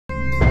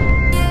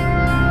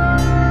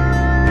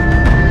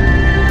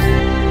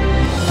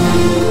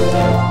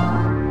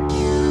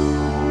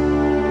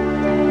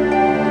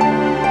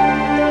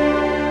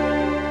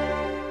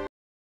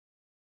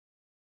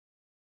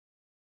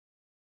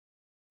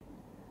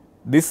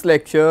This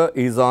lecture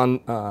is on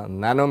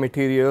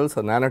nanomaterials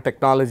or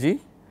nanotechnology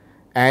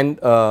and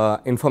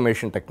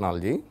information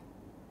technology.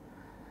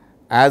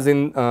 As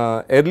in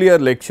earlier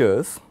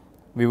lectures,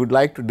 we would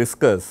like to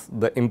discuss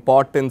the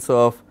importance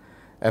of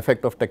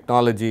effect of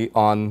technology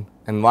on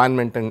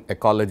environment and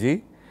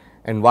ecology,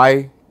 and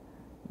why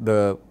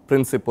the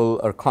principle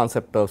or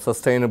concept of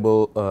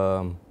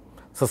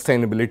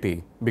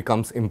sustainability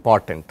becomes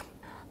important.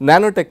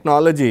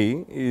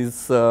 Nanotechnology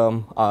is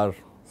our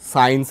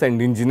science and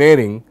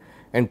engineering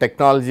and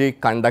technology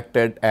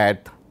conducted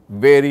at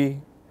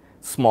very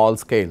small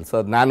scales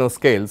or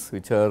nanoscales,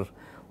 which are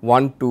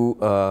 1 to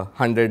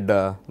 100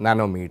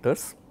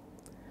 nanometers.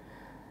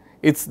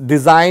 Its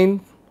design,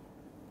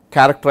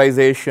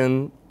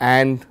 characterization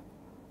and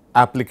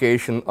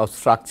application of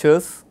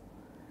structures,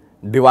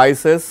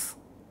 devices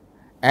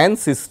and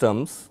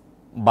systems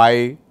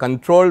by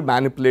controlled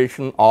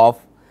manipulation of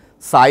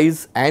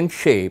size and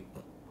shape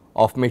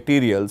of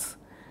materials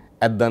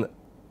at the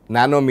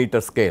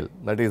nanometer scale,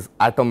 that is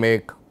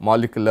atomic,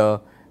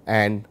 molecular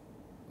and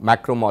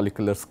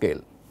macromolecular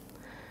scale.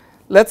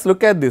 Let us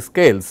look at the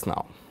scales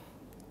now.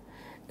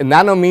 A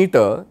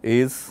nanometer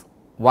is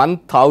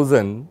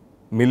 1000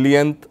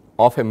 millionth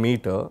of a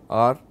meter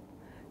or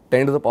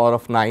 10 to the power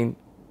of 9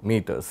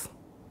 meters.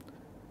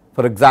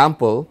 For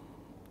example,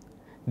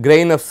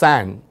 grain of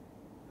sand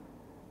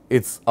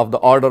is of the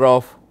order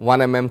of 1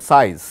 mm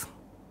size.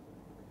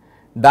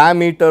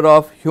 Diameter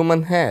of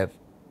human hair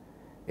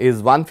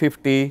is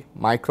 150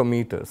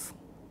 micrometers,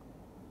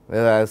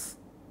 whereas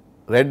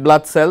red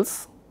blood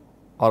cells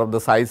are of the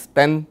size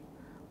 10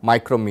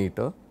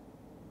 micrometer,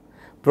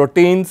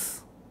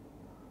 proteins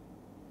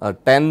are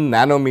 10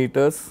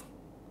 nanometers,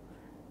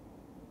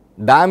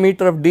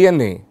 diameter of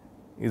DNA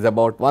is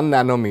about 1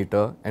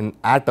 nanometer and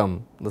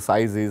atom the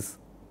size is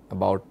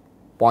about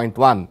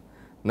 0.1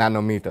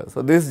 nanometer.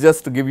 So, this is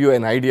just to give you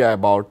an idea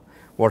about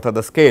what are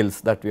the scales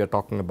that we are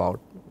talking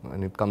about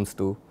when it comes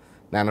to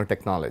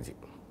nanotechnology.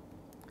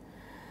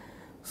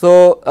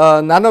 So,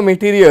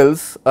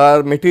 nanomaterials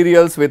are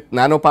materials with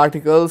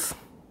nanoparticles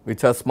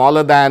which are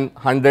smaller than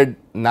 100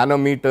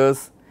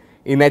 nanometers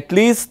in at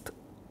least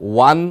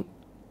one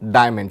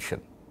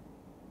dimension.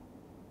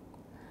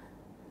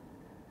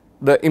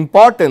 The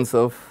importance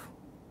of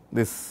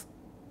this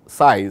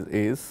size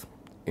is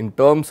in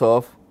terms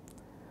of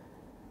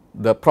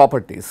the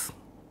properties.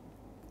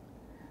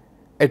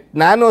 At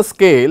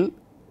nanoscale,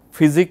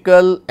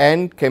 physical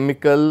and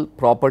chemical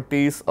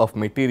properties of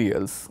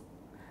materials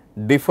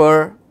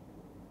differ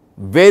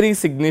very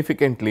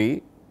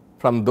significantly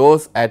from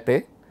those at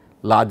a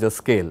larger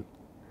scale,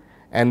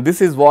 and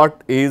this is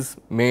what is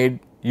made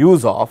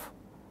use of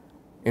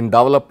in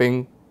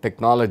developing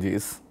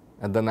technologies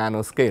at the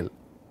nanoscale,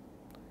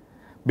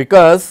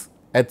 because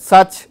at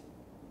such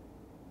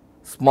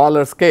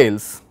smaller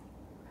scales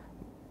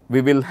we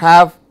will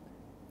have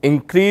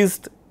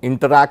increased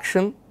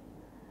interaction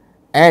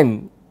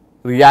and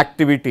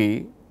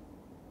reactivity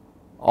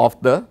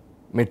of the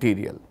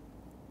material.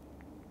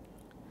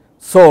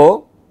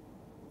 So,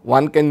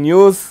 one can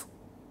use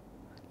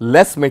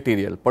less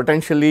material,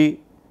 potentially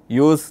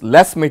use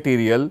less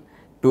material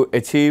to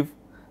achieve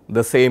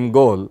the same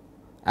goal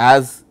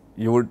as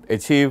you would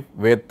achieve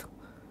with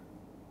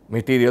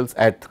materials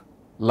at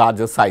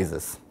larger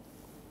sizes.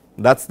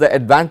 That is the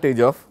advantage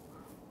of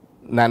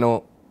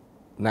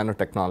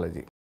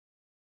nanotechnology.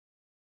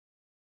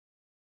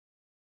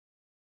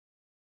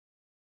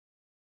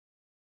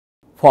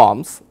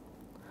 Forms,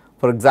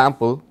 for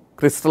example,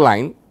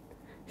 crystalline.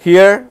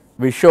 Here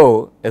we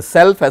show a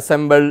self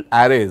assembled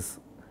arrays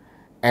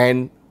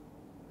and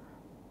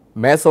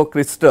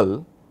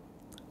mesocrystal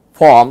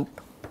formed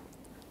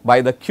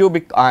by the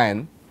cubic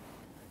ion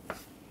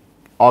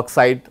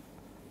oxide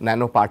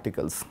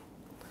nanoparticles.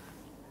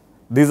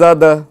 These are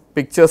the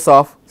pictures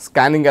of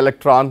scanning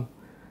electron,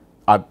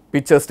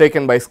 pictures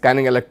taken by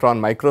scanning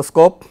electron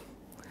microscope.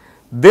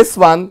 This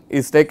one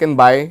is taken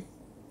by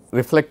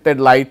reflected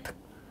light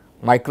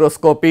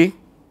microscopy.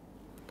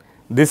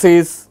 This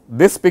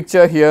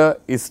picture here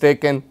is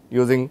taken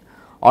using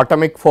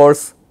atomic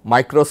force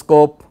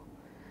microscope,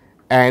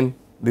 and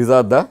these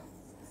are the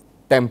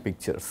TEM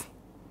pictures.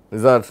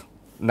 These are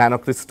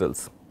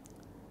nanocrystals.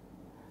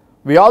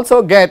 We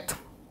also get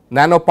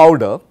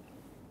nanopowder,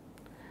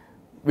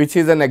 which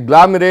is an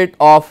agglomerate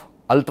of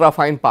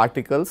ultrafine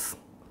particles.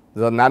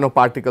 The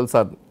nanoparticles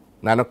are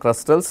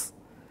nanocrystals.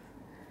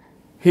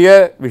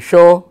 Here we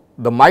show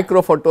the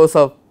microphotos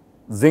of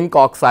zinc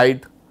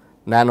oxide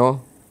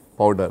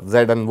nanopowder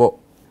ZNO.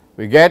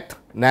 We get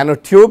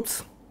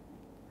nanotubes,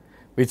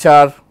 which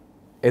are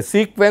a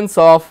sequence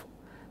of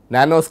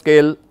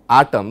nanoscale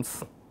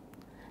atoms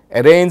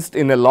arranged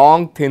in a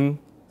long thin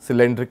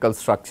cylindrical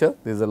structure.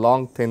 This is a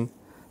long thin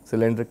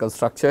cylindrical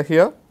structure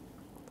here.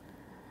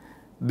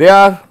 They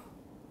are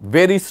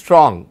very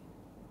strong,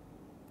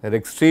 they are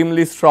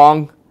extremely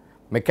strong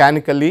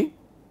mechanically.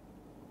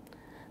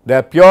 They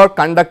are pure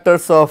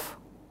conductors of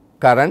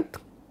current,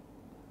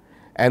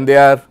 and they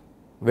are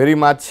very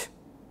much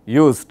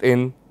used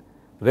in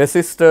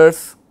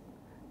resistors,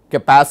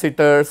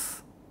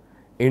 capacitors,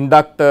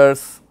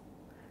 inductors,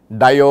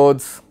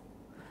 diodes,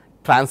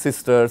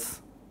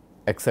 transistors,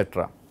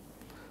 etc.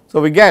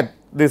 So, we get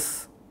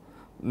this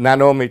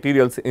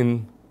nanomaterials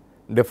in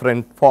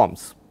different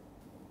forms.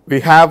 We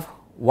have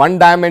one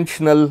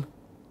dimensional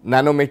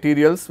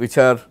nanomaterials, which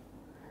are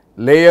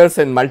layers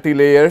and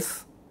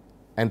multi-layers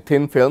and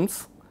thin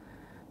films.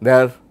 They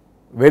are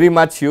very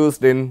much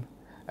used in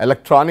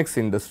electronics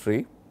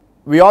industry.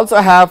 We also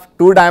have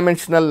two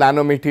dimensional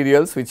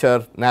nanomaterials, which are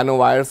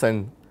nanowires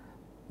and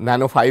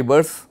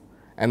nanofibers,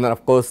 and then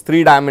of course,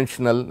 three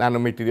dimensional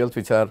nanomaterials,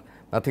 which are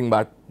nothing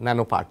but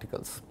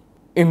nanoparticles.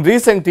 In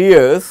recent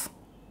years,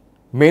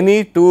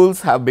 many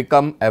tools have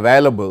become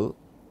available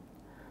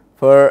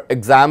for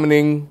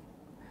examining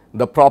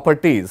the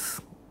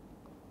properties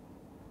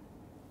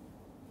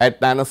at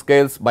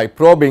nanoscales by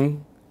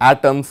probing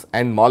atoms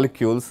and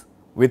molecules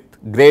with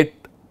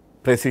great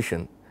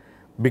precision.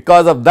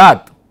 Because of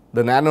that,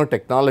 the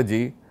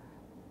nanotechnology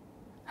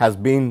has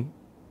been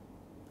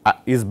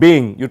is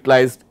being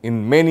utilized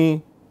in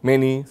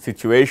many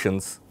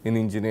situations in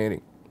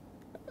engineering.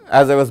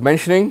 As I was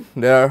mentioning,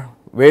 there are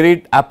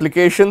varied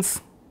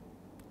applications.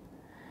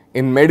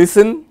 In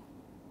medicine,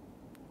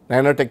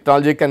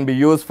 nanotechnology can be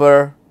used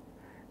for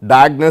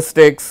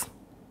diagnostics,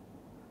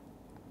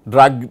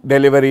 drug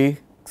delivery,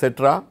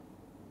 etc.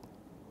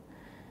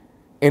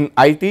 In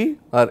IT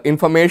or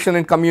information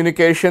and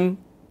communication,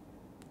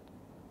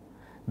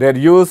 they are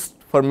used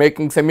for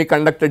making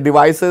semiconductor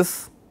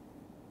devices,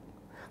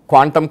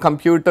 quantum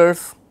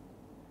computers.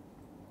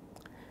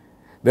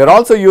 They are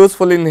also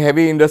useful in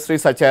heavy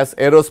industries such as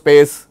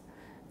aerospace,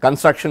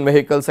 construction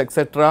vehicles,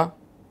 etc.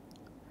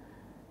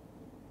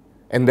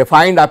 And they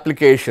find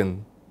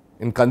application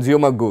in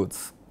consumer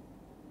goods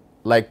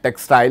like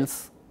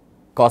textiles,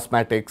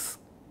 cosmetics,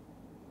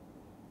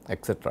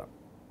 etc.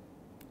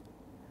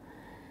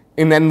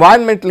 In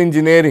environmental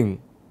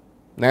engineering,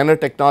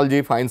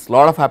 nanotechnology finds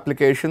lot of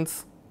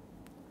applications.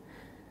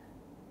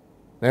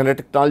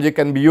 Nanotechnology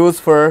can be used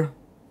for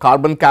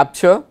carbon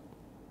capture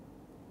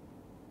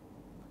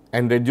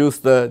and reduce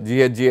the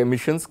GHG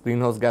emissions,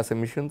 greenhouse gas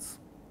emissions.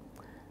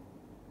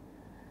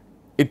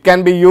 It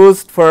can be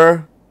used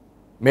for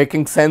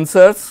making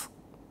sensors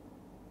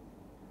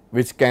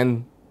which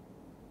can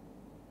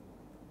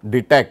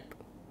detect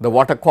the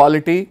water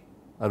quality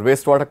or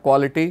wastewater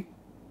quality.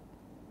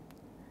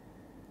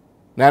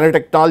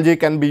 Nanotechnology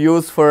can be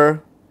used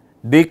for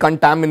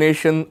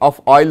decontamination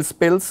of oil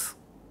spills,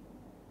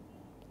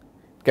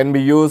 can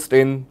be used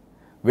in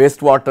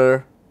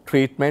wastewater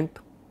treatment.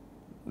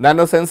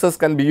 Nanosensors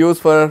can be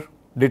used for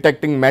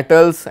detecting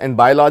metals and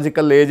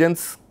biological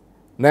agents.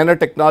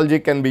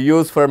 Nanotechnology can be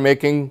used for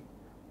making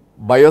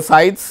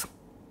biocides,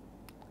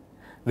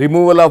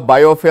 removal of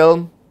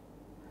biofilm,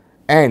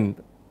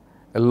 and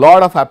a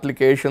lot of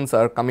applications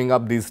are coming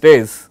up these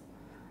days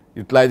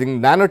utilizing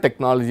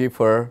nanotechnology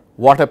for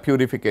water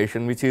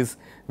purification, which is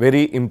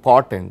very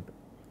important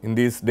in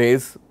these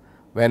days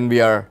when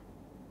we are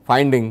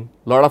finding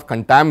lot of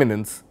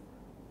contaminants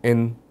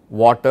in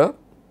water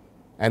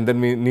and then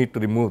we need to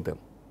remove them.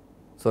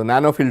 So,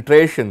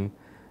 nanofiltration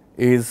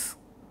is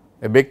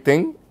a big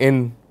thing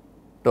in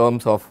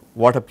terms of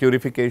water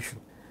purification.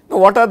 Now,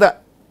 what are the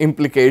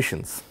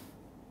implications,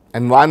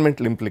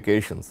 environmental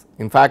implications?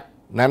 In fact,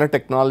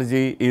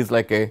 nanotechnology is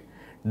like a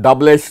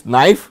double-edged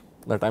knife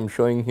that I am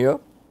showing here.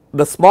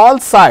 The small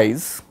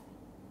size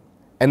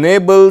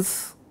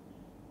enables,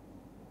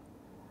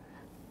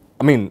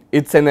 it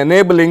is an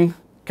enabling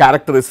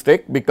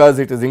characteristic because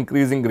it is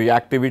increasing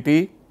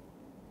reactivity,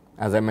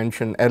 as I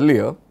mentioned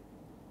earlier,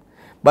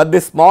 but the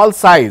small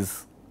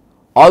size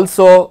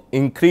also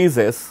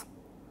increases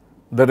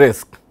the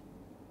risk.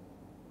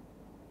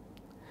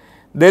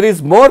 There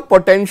is more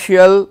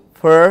potential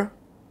for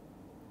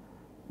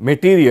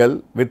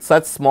material with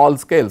such small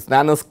scales,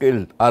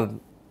 nanoscale or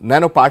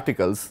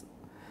nanoparticles.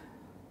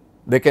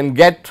 They can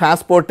get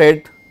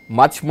transported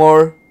much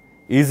more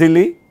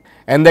easily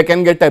and they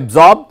can get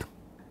absorbed.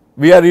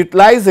 We are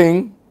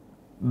utilizing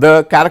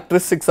the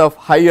characteristics of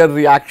higher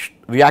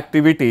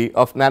reactivity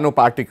of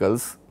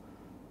nanoparticles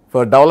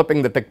for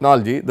developing the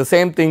technology. The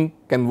same thing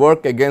can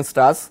work against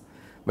us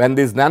when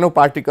these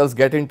nanoparticles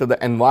get into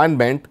the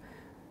environment.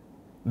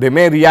 They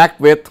may react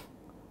with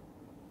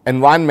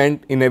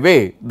environment in a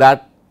way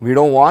that we do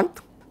not want.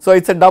 So,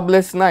 it is a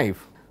double-edged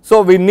knife.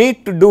 So, we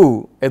need to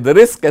do the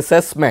risk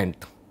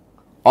assessment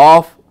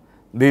of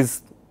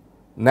these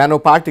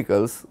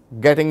nanoparticles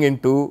getting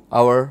into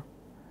our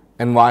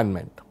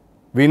environment.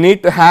 We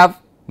need to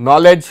have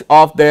knowledge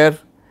of their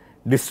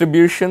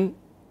distribution,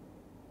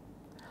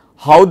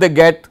 how they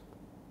get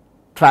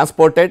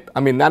transported.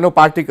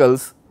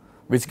 Nanoparticles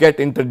which get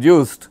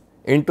introduced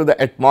into the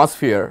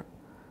atmosphere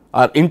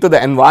or into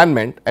the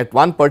environment at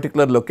one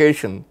particular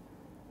location,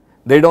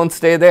 they do not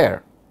stay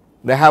there.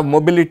 They have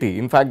mobility.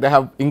 In fact, they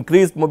have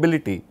increased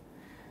mobility.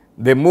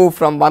 They move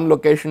from one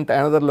location to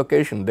another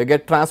location, they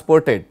get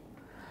transported.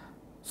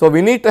 So,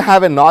 we need to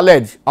have a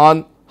knowledge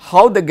on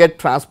how they get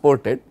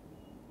transported,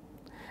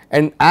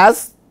 and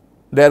as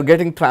they are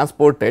getting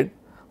transported,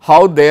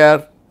 how they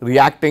are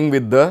reacting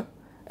with the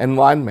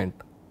environment.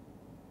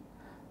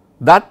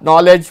 that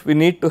knowledge we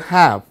need to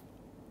have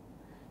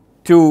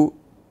to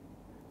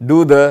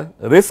do the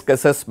risk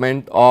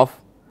assessment of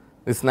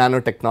this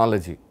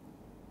nanotechnology.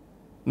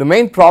 The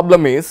main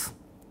problem is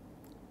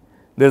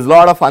there is a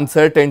lot of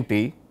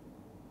uncertainty,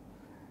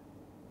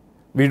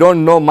 we do not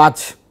know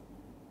much.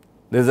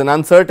 There is an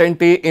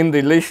uncertainty in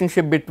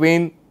relationship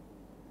between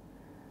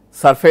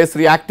surface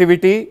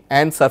reactivity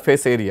and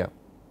surface area,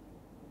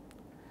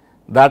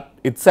 that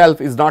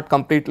itself is not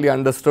completely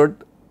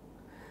understood.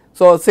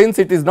 So, since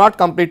it is not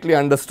completely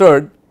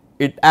understood,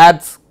 it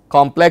adds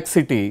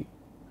complexity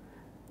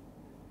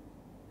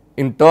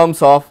in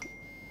terms of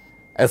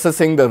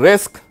assessing the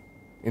risk,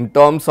 in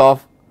terms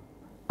of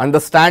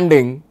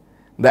understanding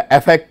the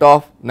effect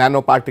of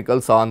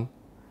nanoparticles on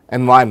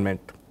environment.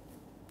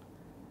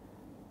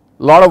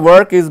 Lot of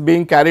work is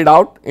being carried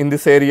out in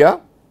this area.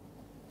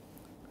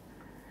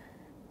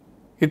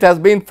 It has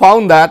been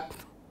found that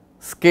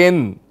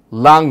skin,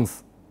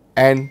 lungs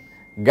and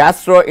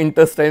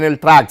gastrointestinal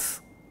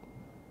tracts,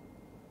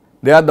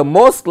 they are the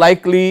most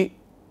likely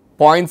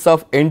points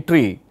of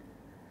entry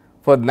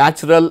for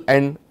natural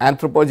and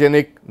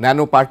anthropogenic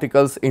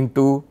nanoparticles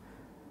into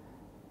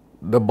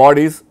the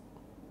bodies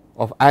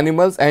of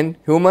animals and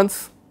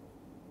humans.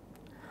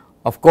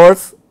 Of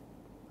course,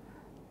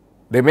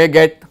 they may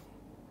get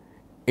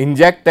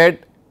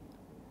injected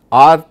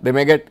or they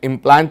may get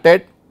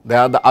implanted. There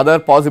are the other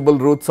possible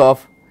routes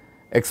of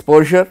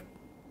exposure.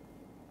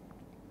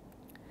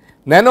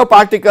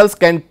 Nanoparticles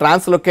can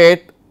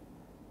translocate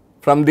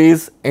from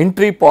these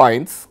entry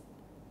points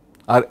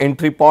or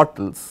entry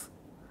portals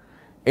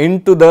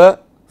into the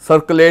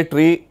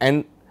circulatory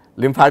and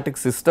lymphatic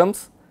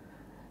systems,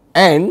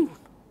 and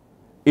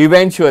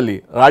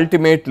eventually or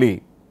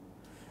ultimately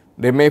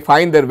they may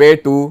find their way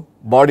to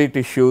body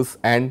tissues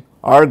and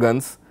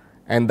organs,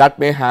 and that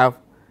may have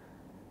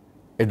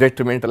a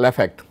detrimental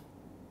effect.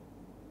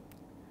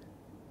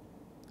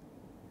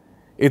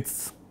 It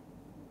is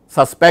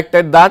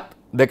suspected that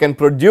they can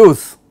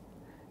produce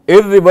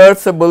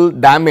irreversible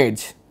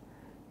damage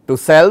to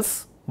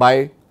cells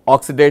by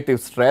oxidative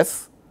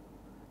stress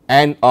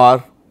and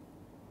or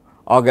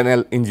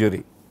organelle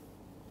injury.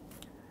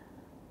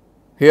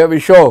 Here we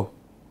show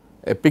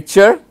a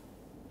picture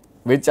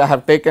which I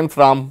have taken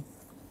from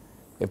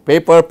a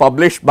paper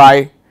published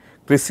by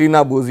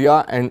Christina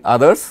Buzia and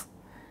others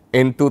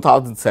in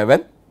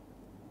 2007.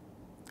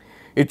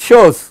 It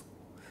shows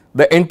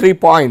the entry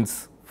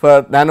points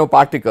for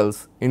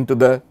nanoparticles into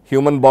the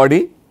human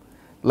body,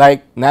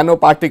 like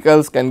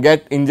nanoparticles can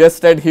get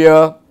ingested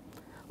here,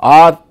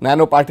 or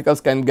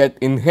nanoparticles can get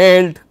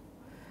inhaled,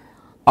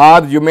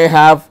 or you may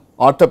have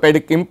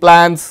orthopedic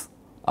implants,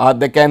 or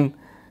they can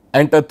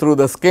enter through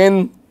the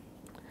skin,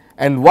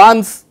 and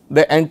once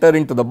they enter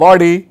into the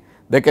body,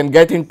 they can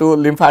get into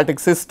lymphatic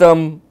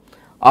system,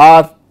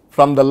 or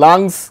from the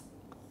lungs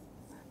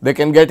they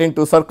can get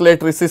into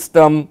circulatory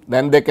system,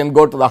 then they can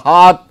go to the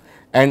heart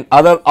and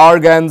other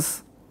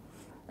organs,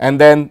 and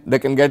then they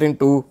can get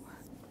into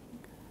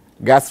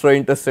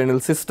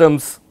gastrointestinal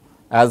systems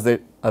as they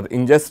are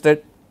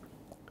ingested.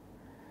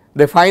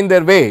 They find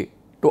their way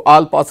to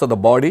all parts of the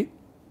body.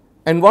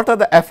 And what are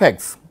the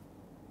effects?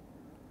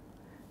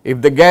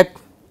 If they get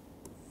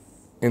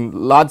in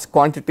large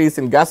quantities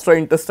in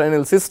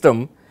gastrointestinal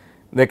system,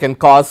 they can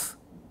cause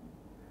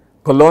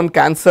colon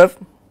cancer,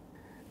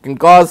 can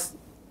cause,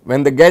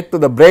 when they get to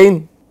the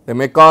brain, they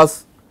may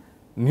cause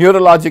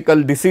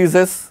neurological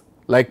diseases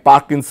like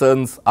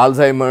Parkinson's,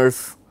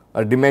 Alzheimer's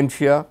or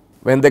dementia.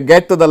 When they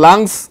get to the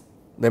lungs,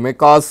 they may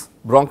cause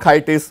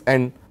bronchitis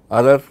and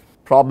other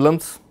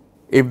problems.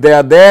 If they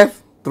are there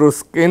through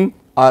skin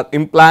or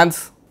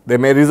implants, they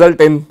may result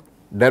in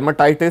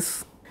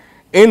dermatitis.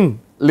 In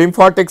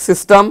lymphatic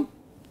system,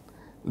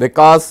 they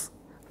cause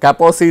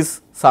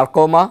Kaposi's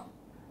sarcoma,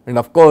 and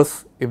of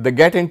course, if they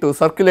get into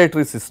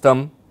circulatory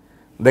system,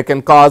 they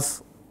can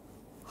cause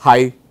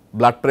high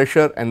blood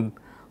pressure and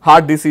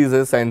heart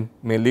diseases and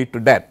may lead to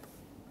death.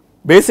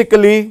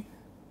 Basically,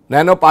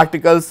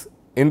 nanoparticles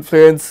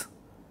influence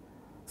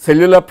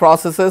cellular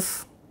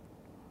processes,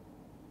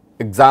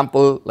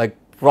 example like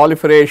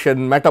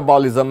proliferation,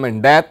 metabolism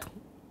and death,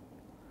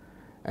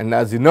 and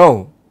as you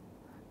know,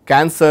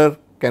 cancer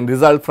can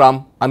result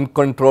from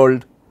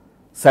uncontrolled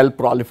cell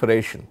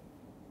proliferation.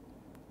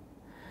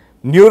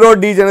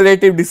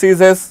 Neurodegenerative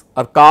diseases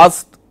are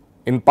caused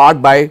in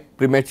part by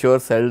premature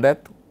cell death.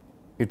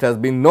 It has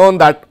been known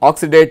that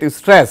oxidative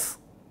stress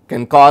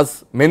can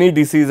cause many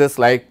diseases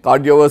like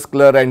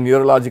cardiovascular and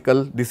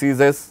neurological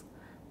diseases,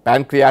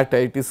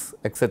 pancreatitis,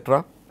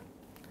 etc.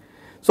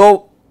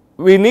 So,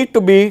 we need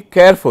to be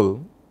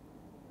careful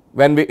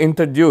when we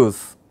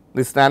introduce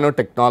this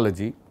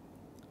nanotechnology.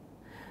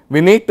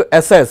 We need to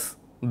assess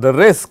the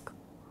risk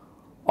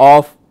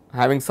of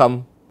having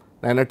some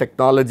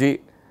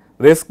nanotechnology,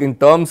 risk in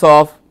terms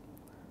of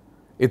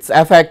its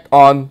effect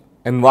on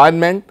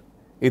environment,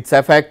 its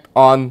effect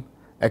on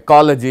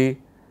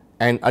ecology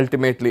and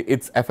ultimately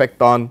its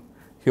effect on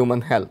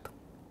human health.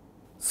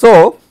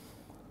 So,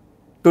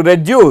 to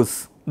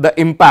reduce the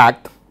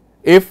impact,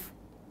 if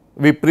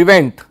we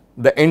prevent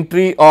the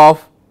entry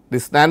of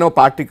these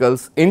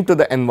nanoparticles into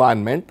the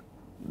environment,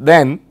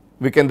 then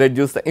we can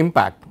reduce the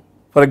impact.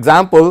 For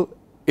example,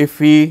 if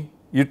we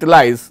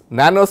utilize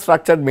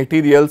nanostructured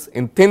materials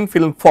in thin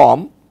film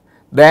form,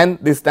 then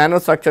these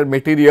nanostructured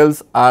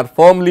materials are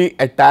firmly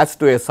attached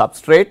to a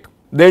substrate.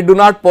 They do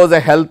not pose a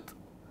health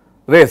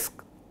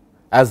risk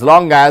as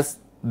long as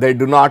they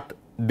do not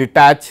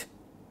detach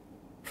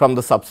from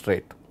the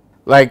substrate.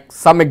 Like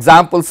some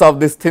examples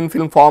of this thin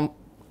film form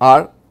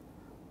are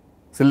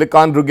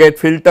silicon Rougate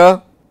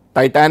filter,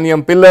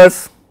 titanium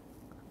pillars,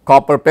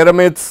 copper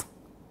pyramids,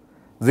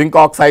 zinc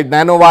oxide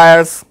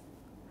nanowires,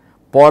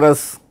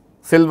 porous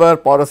silver,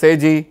 porous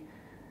Ag,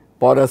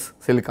 porous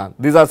silicon.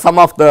 These are some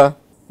of the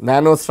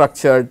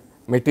nanostructured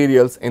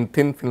materials in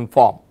thin film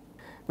form.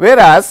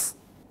 Whereas,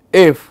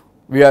 if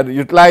we are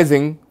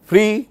utilizing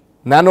free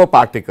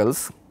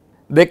nanoparticles,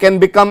 they can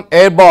become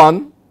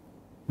airborne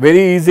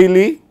very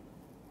easily,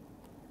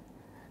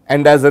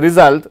 and as a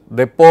result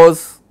they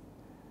pose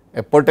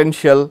a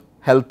potential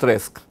health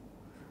risk.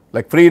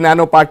 Like free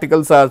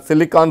nanoparticles are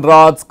silicon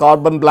rods,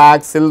 carbon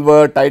black,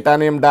 silver,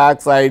 titanium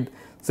dioxide,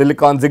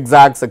 silicon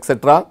zigzags,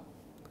 etc.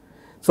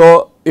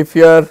 So, if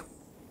you are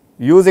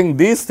using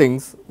these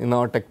things in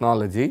our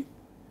technology,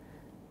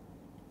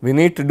 we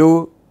need to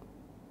do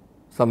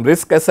some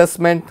risk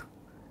assessment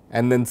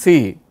and then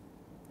see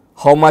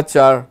how much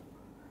are,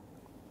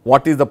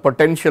 what is the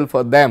potential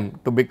for them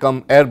to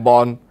become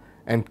airborne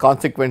and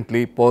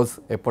consequently pose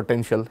a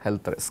potential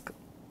health risk.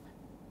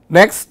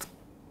 Next,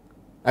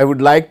 I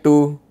would like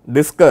to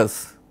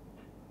discuss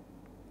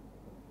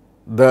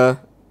the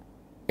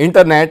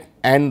internet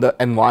and the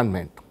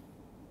environment,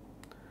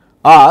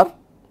 or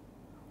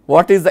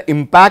what is the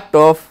impact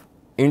of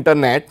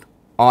internet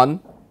on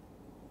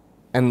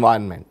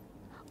environment.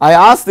 I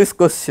ask this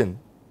question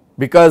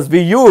because we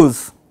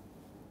use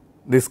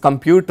these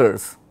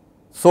computers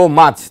so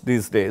much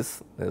these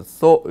days, they are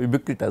so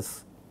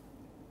ubiquitous.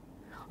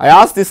 I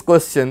ask this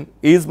question,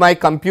 is my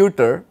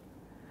computer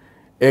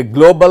a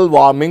global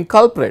warming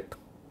culprit?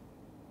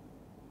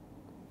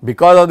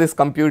 Because of these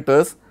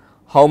computers,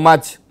 how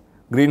much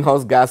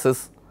greenhouse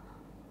gases,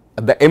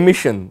 the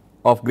emission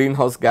of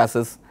greenhouse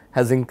gases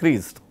has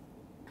increased.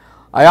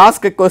 I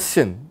ask a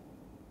question,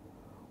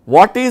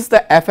 what is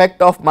the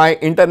effect of my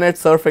internet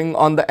surfing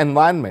on the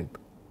environment?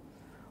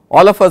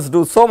 All of us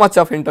do so much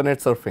of internet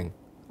surfing,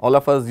 all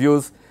of us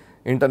use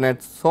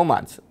internet so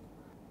much.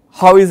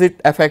 How is it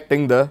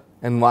affecting the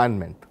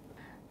environment?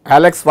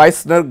 Alex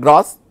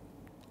Weisner-Gross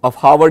of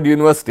Harvard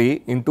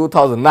University in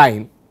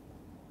 2009,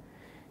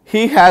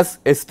 he has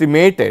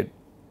estimated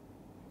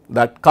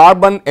that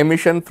carbon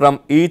emission from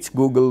each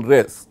Google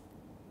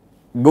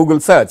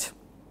search.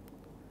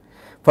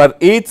 For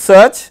each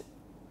search,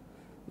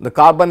 the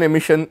carbon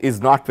emission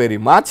is not very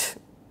much,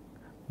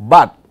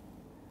 but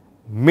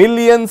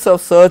millions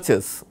of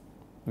searches,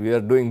 we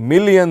are doing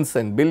millions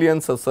and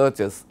billions of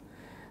searches,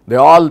 they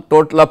all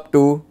total up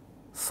to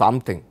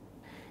something.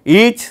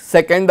 Each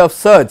second of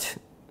search,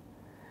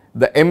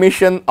 the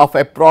emission of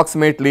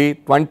approximately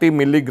 20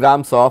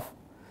 milligrams of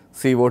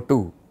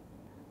CO2,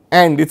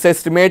 and it is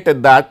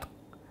estimated that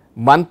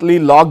monthly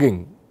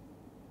logging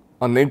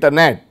on the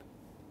internet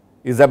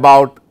is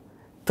about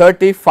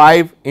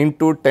 35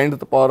 into 10 to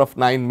the power of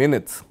 9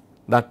 minutes.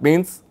 That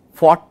means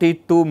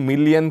 42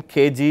 million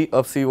kg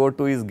of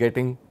CO2 is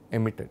getting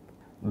emitted.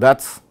 That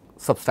is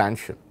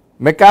substantial.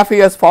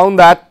 McAfee has found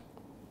that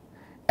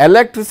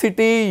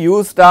electricity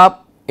used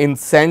up in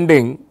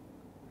sending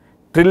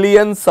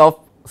trillions of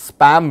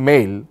spam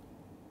mail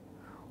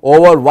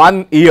over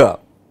 1 year,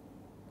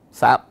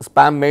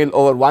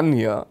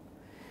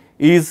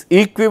 is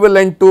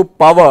equivalent to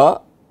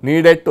power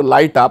needed to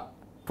light up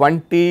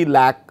 20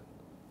 lakh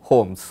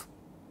homes,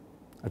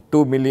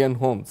 2 million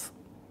homes.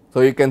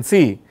 So, you can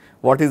see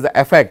what is the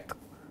effect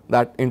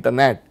that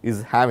internet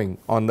is having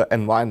on the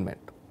environment.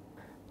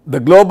 The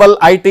global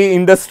IT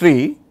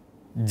industry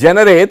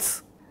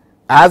generates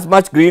as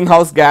much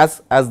greenhouse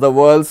gas as the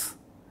world's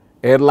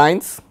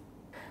airlines,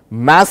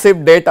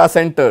 massive data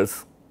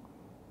centers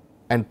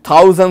and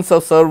thousands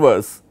of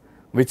servers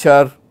which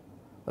are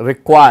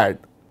required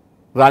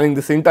running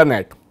this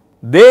internet.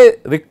 They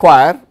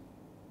require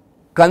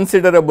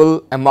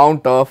considerable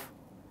amount of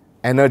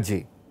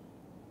energy.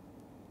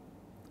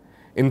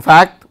 In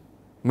fact,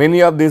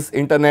 many of these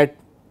internet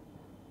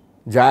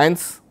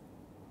giants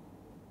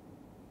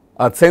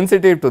are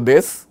sensitive to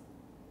this,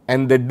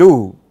 and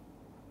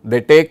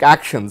they take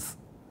actions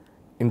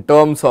in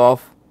terms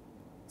of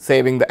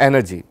saving the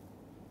energy.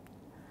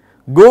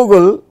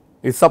 Google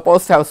is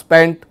supposed to have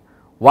spent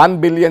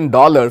 $1 billion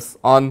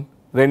on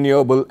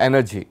renewable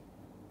energy,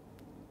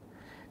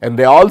 and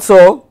they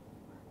also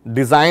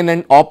design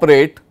and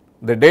operate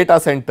the data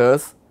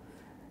centers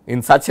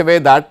in such a way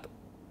that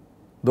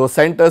those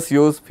centers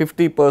use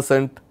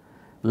 50%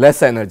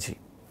 less energy.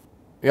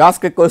 We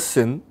ask a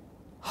question,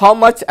 how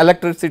much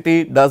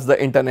electricity does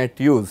the internet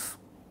use?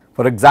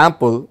 For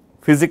example,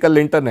 physical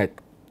internet,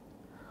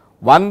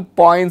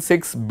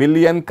 1.6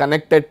 billion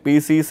connected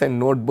PCs and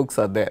notebooks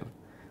are there,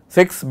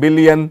 6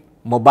 billion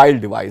mobile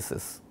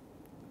devices.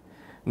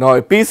 Now,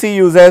 a PC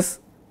uses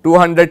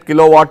 200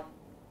 kilowatt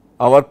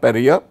hour per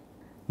year,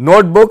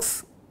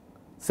 notebooks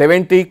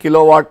 70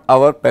 kilowatt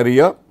hour per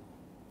year,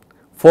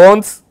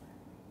 phones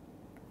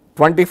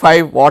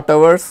 25 watt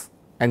hours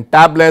and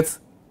tablets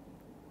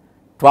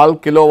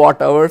 12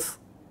 kilowatt hours.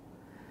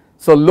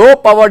 So, low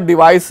power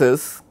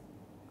devices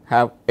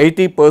have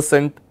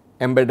 80%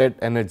 embedded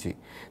energy.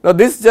 Now,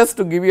 this just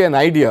to give you an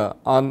idea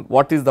on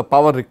what is the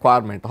power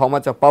requirement, how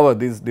much of power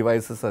these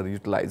devices are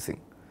utilizing,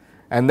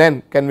 and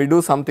then can we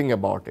do something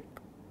about it,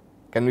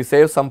 can we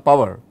save some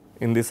power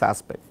in this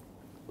aspect.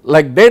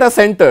 Like data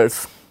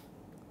centers,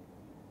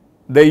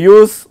 they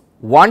use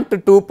 1 to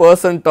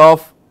 2%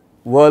 of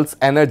world's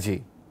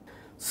energy.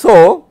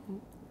 So,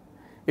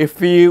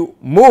 if we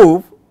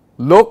move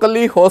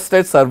locally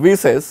hosted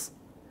services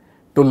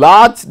to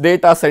large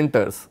data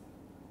centers,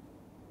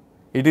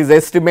 it is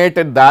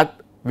estimated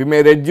that we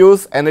may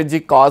reduce energy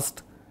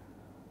cost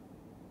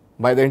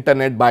by the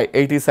internet by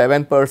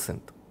 87%.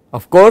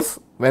 Of course,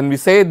 when we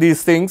say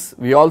these things,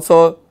 we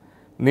also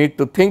need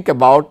to think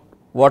about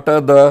what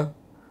are the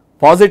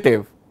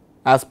positive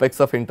aspects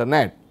of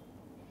internet,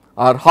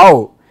 or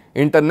how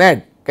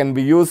internet can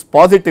be used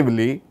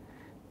positively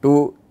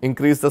to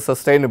increase the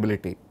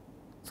sustainability.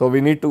 So,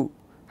 we need to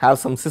have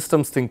some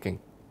systems thinking.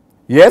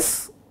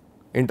 Yes,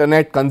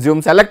 internet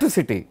consumes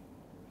electricity,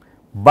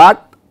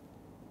 but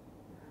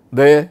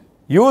the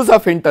use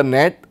of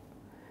internet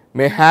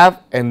may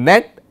have a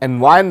net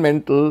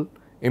environmental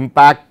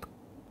impact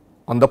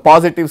on the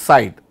positive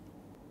side.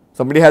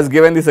 Somebody has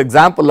given this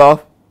example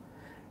of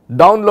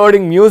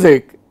downloading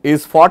music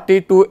is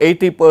 40 to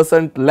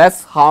 80%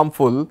 less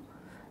harmful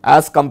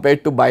as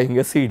compared to buying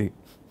a CD,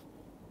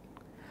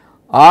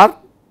 or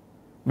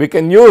we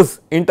can use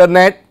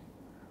internet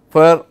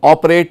for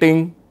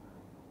operating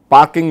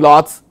parking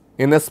lots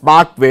in a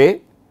smart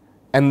way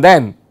and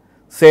then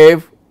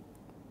save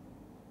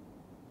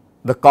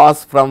the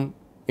cost from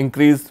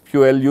increased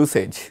fuel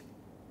usage.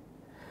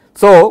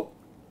 So,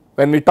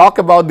 when we talk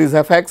about these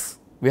effects,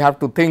 we have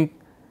to think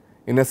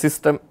in a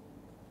system,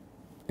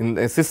 in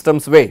a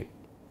systems way,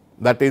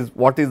 that is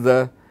what is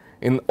the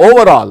in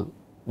overall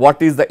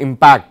what is the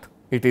impact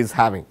it is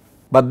having.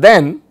 But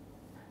then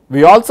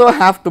we also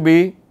have to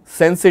be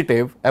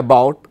sensitive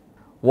about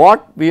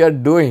what we are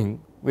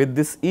doing with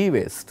this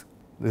e-waste.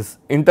 This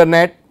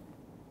internet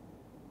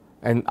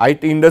and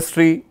IT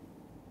industry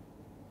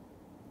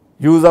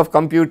use of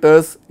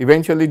computers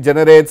eventually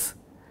generates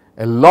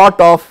a lot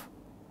of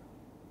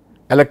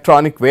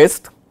electronic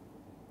waste.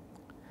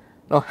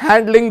 Now,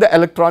 handling the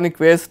electronic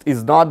waste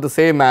is not the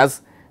same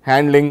as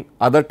handling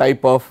other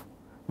type of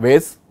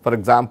waste. For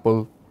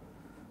example,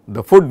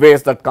 the food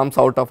waste that comes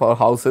out of our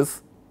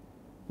houses,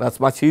 that is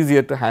much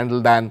easier to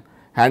handle than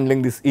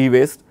handling this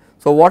e-waste.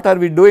 So, what are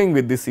we doing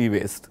with this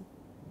e-waste?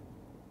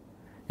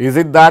 Is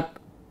it that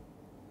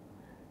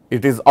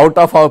it is out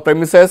of our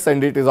premises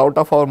and it is out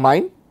of our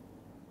mind?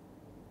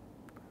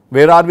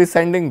 Where are we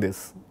sending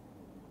this?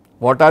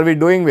 What are we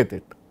doing with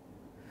it?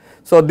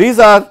 So, these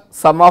are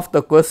some of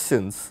the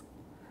questions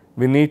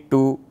we need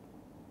to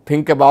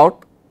think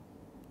about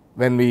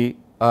when we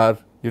are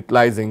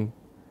utilizing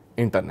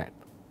internet.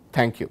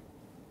 Thank you.